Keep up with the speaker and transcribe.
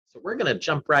So we're going to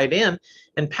jump right in.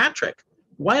 And Patrick,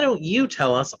 why don't you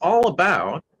tell us all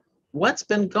about what's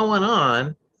been going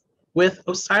on with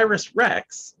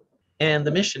OSIRIS-REx and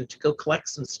the mission to go collect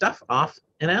some stuff off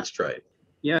an asteroid?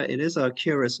 Yeah, it is a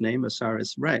curious name,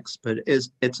 OSIRIS-REx, but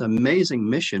it's an amazing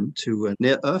mission to a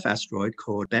near-Earth asteroid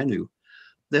called Bennu.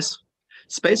 This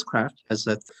spacecraft has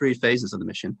 3 phases of the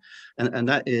mission, and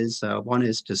that is, one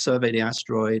is to survey the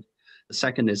asteroid, the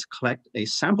second is collect a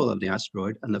sample of the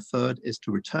asteroid, and the third is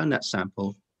to return that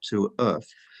sample to Earth.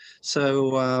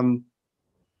 So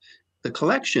the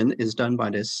collection is done by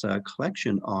this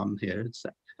collection arm here. It's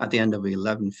at the end of an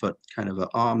 11-foot kind of an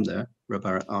arm there,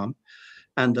 rubber arm.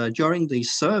 And during the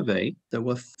survey, there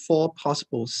were 4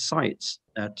 possible sites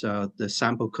that the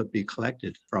sample could be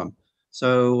collected from.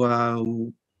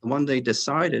 So the one they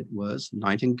decided was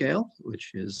Nightingale,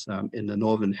 which is in the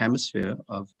northern hemisphere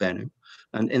of Bennu.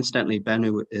 And incidentally,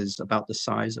 Bennu is about the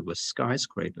size of a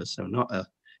skyscraper, so not a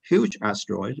huge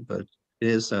asteroid, but it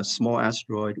is a small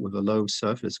asteroid with a low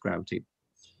surface gravity.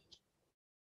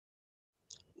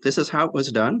 This is how it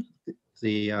was done.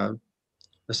 The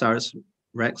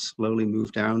OSIRIS-REx slowly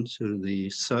moved down to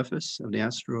the surface of the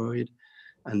asteroid,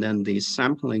 and then the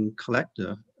sampling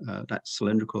collector, that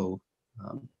cylindrical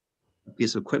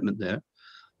piece of equipment there,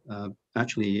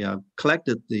 actually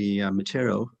collected the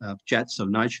material. Jets of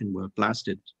nitrogen were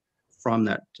blasted from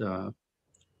that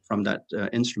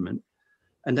instrument.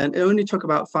 And then it only took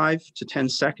about 5 to 10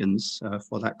 seconds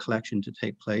for that collection to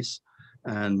take place.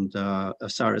 And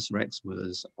OSIRIS-REx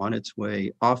was on its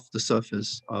way off the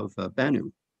surface of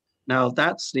Bennu. Now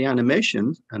that's the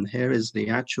animation, and here is the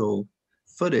actual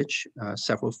footage,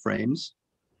 several frames,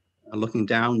 looking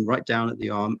down, right down at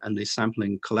the arm and the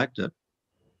sampling collector.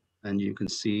 And you can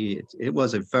see it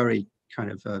was a very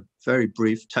kind of a very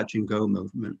brief touch and go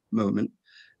moment.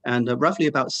 And roughly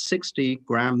about 60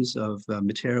 grams of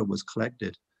material was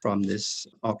collected from this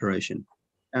operation.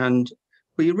 And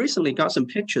we recently got some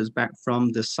pictures back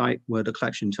from the site where the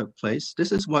collection took place.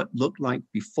 This is what looked like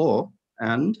before,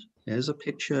 and here's a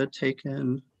picture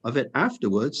taken of it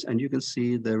afterwards. And you can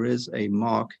see there is a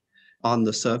mark on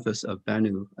the surface of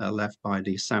Bennu left by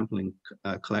the sampling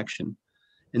collection.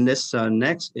 In this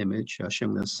next image,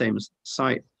 showing the same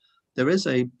site, there is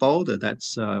a boulder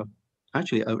that's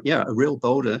actually, a real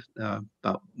boulder,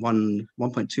 about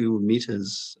 1.2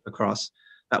 meters across,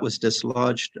 that was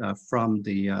dislodged from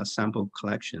the sample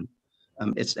collection.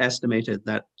 It's estimated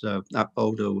that that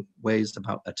boulder weighs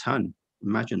about a ton.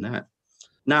 Imagine that.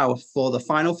 Now, for the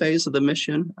final phase of the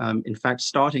mission, in fact,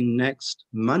 starting next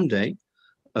Monday,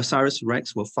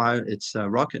 OSIRIS-REx will fire its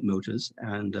rocket motors,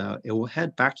 and it will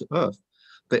head back to Earth.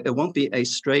 But it won't be a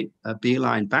straight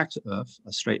beeline back to Earth,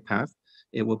 a straight path.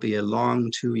 It will be a long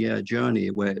 2-year journey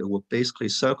where it will basically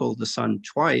circle the sun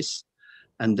twice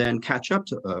and then catch up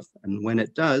to Earth. And when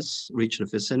it does reach the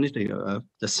vicinity of Earth,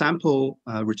 the sample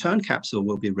return capsule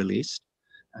will be released,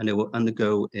 and it will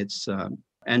undergo its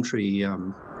entry,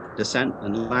 descent,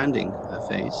 and landing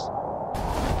phase.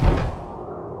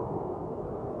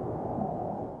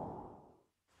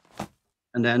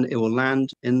 And then it will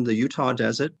land in the Utah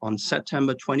desert on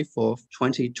September 24th,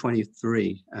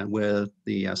 2023, and where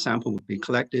the sample will be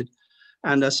collected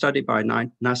and studied by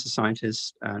NASA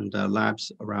scientists and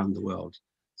labs around the world.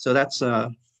 So that's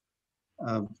the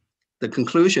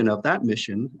conclusion of that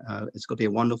mission. It's going to be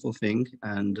a wonderful thing,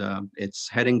 and it's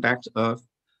heading back to Earth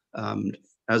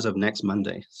as of next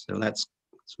Monday. So it's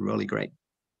really great.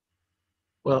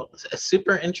 Well,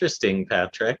 super interesting,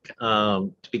 Patrick,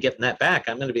 to be getting that back.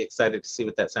 I'm going to be excited to see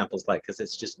what that sample's like, because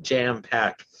it's just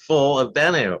jam-packed full of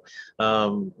Bennu.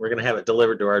 We're going to have it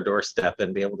delivered to our doorstep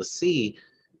and be able to see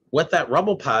what that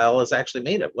rubble pile is actually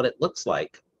made of, what it looks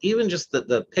like. Even just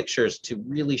the pictures to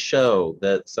really show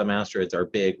that some asteroids are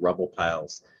big rubble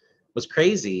piles was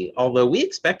crazy, although we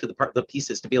expected the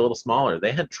pieces to be a little smaller.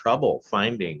 They had trouble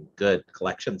finding good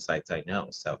collection sites, I know.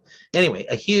 So anyway,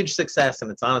 a huge success,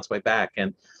 and it's on its way back.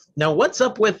 And now what's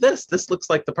up with this? This looks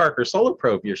like the Parker Solar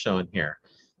Probe you're showing here.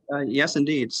 Yes,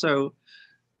 indeed. So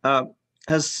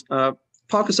as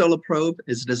Parker Solar Probe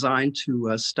is designed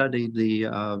to study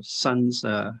the sun's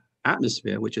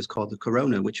atmosphere, which is called the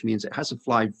corona, which means it has to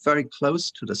fly very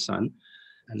close to the sun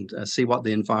and see what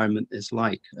the environment is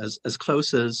like. As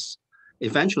close as,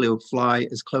 eventually it will fly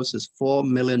as close as 4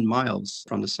 million miles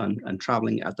from the sun, and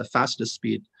traveling at the fastest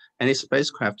speed any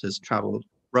spacecraft has traveled,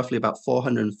 roughly about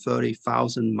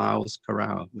 430,000 miles per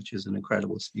hour, which is an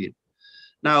incredible speed.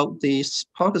 Now, the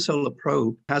Parker Solar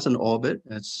Probe has an orbit.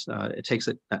 It takes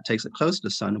it close to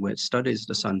the sun, where it studies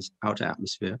the sun's outer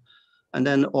atmosphere, and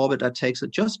then orbit that takes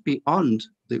it just beyond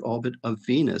the orbit of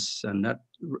Venus, and that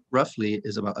roughly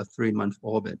is about a 3-month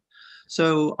orbit.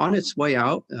 So on its way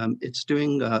out, it's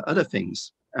doing other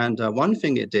things. And one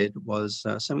thing it did was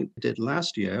something it did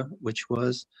last year, which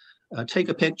was take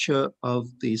a picture of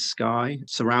the sky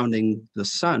surrounding the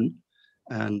sun.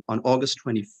 And on August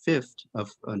 25th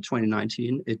of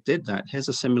 2019, it did that. Here's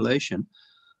a simulation.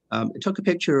 It took a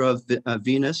picture of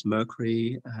Venus,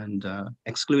 Mercury, and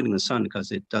excluding the sun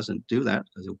because it doesn't do that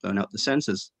because it'll burn out the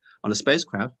sensors on a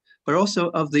spacecraft, but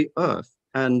also of the Earth.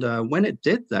 And when it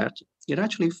did that, it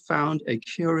actually found a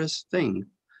curious thing,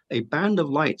 a band of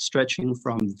light stretching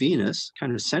from Venus,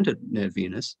 kind of centered near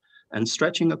Venus, and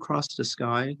stretching across the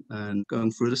sky and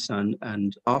going through the sun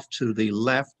and off to the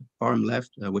left, bottom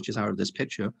left, which is out of this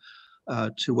picture,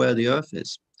 to where the Earth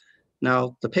is.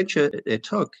 Now, the picture it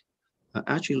took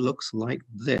actually looks like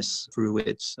this through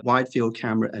its wide field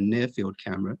camera and near field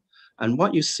camera. And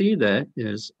what you see there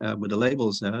is, with the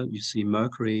labels there, you see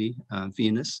Mercury,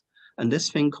 Venus, and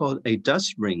this thing called a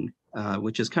dust ring,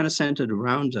 which is kind of centered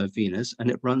around Venus,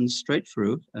 and it runs straight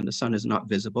through, and the sun is not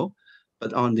visible.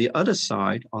 But on the other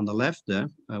side, on the left there,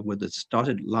 with the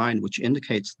dotted line, which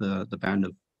indicates the band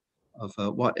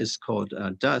of what is called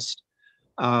dust,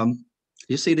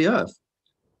 you see the Earth.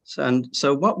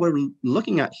 So what we're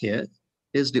looking at here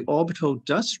is the orbital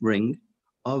dust ring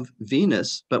of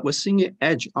Venus, but we're seeing it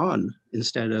edge on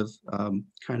instead of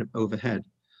kind of overhead.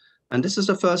 And this is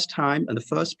the first time and the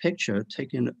first picture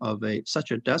taken of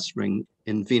such a dust ring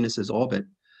in Venus's orbit.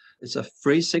 It's a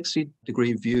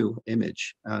 360-degree view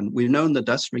image. And we've known the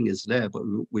dust ring is there, but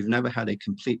we've never had a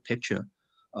complete picture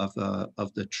of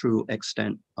the true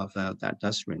extent of that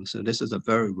dust ring. So this is a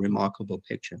very remarkable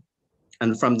picture.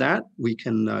 And from that, we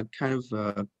can kind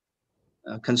of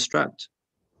construct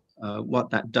what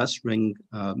that dust ring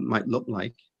might look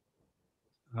like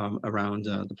around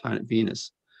the planet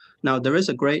Venus. Now, there is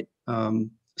a great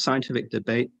scientific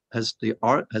debate as to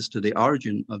the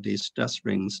origin of these dust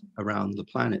rings around the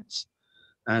planets.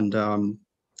 And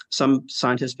some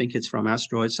scientists think it's from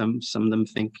asteroids, some of them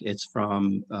think it's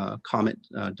from comet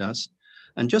dust.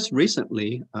 And just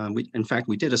recently, in fact,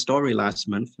 we did a story last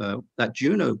month that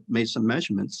Juno made some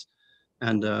measurements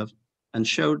and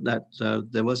showed that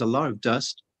there was a lot of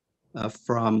dust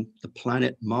from the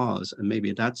planet Mars, and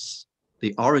maybe that's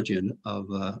the origin of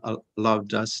a lot of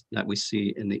dust that we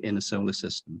see in the inner solar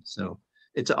system. So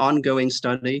it's an ongoing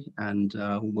study, and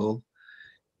the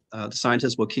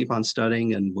scientists will keep on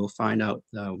studying, and we'll find out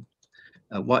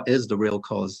what is the real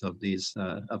cause of these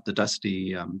of the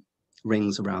dusty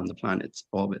rings around the planet's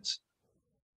orbits.